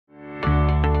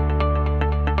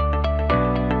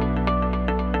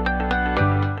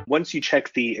once you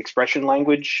check the expression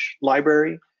language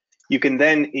library, you can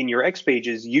then in your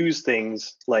XPages use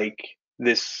things like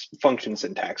this function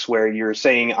syntax where you're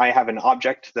saying, I have an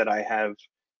object that I have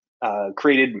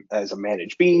created as a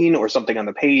managed bean or something on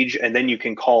the page, and then you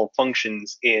can call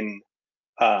functions in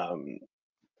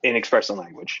expression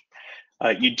language.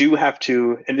 You do have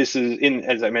to, and this is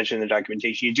as I mentioned in the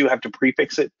documentation, you do have to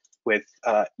prefix it with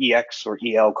EX or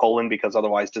EL colon, because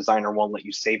otherwise Designer won't let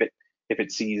you save it if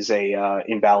it sees a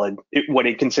what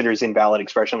it considers invalid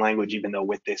expression language, even though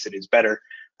with this it is better.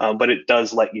 But it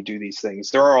does let you do these things.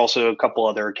 There are also a couple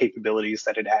other capabilities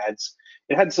that it adds.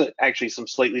 It had actually some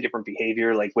slightly different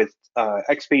behavior, like with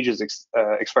XPages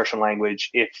expression language.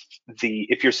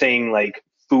 If you're saying like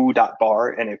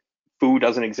foo.bar, and if foo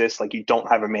doesn't exist, like you don't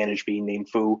have a managed bean named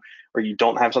foo, or you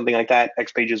don't have something like that,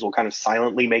 XPages will kind of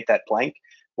silently make that blank,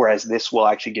 whereas this will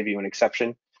actually give you an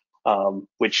exception,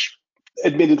 which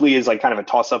admittedly is like kind of a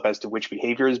toss-up as to which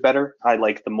behavior is better. I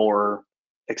like the more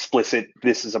explicit,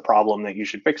 this is a problem that you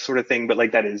should fix sort of thing, but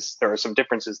like there are some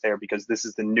differences there because this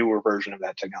is the newer version of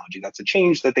that technology. That's a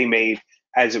change that they made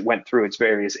as it went through its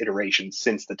various iterations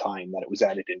since the time that it was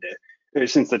added into,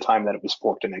 since the time that it was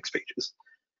forked in XPages.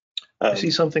 I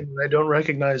see something that I don't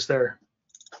recognize there.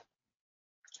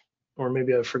 Or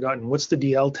maybe I've forgotten. What's the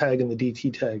DL tag and the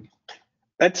DT tag?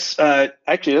 That's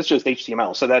actually, that's just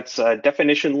HTML. So that's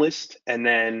definition list, and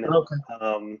then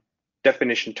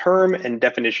definition term and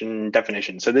definition.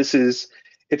 So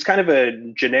it's kind of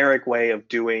a generic way of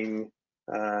doing,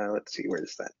 let's see, where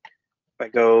is that? If I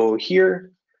go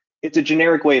here, it's a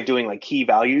generic way of doing like key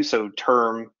values. So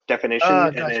term, definition,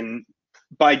 gotcha. and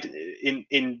then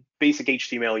in basic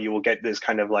HTML, you will get this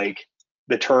kind of like,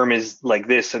 the term is like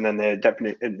this, and then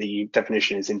the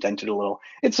definition is indented a little.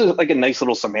 It's like a nice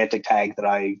little semantic tag that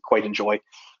I quite enjoy.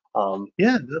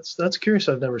 Yeah, that's curious.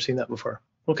 I've never seen that before.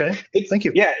 Okay, thank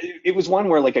you. Yeah, it was one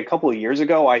where like a couple of years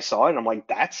ago I saw it, and I'm like,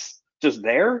 that's just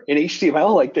there in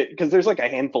HTML, like that, because there's like a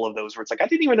handful of those where it's like I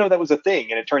didn't even know that was a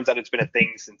thing, and it turns out it's been a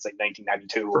thing since like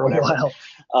 1992 or whatever.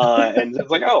 And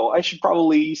it's like, oh, I should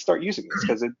probably start using this,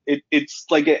 because it's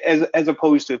like as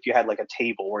opposed to if you had like a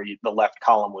table where the left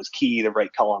column was key, the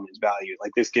right column is value.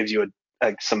 Like this gives you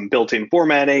like some built-in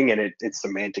formatting, and it's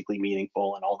semantically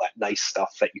meaningful and all that nice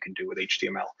stuff that you can do with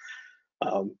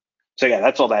HTML. So yeah,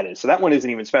 that's all that is. So that one isn't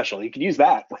even special. You could use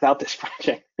that without this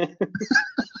project.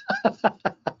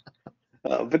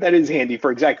 But that is handy for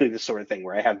exactly this sort of thing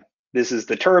where I have, this is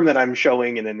the term that I'm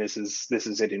showing, and then this is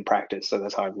it in practice. So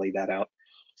that's how I've laid that out.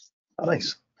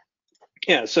 Nice.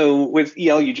 Yeah, so with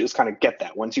EL, you just kind of get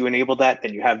that. Once you enable that,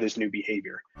 then you have this new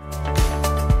behavior.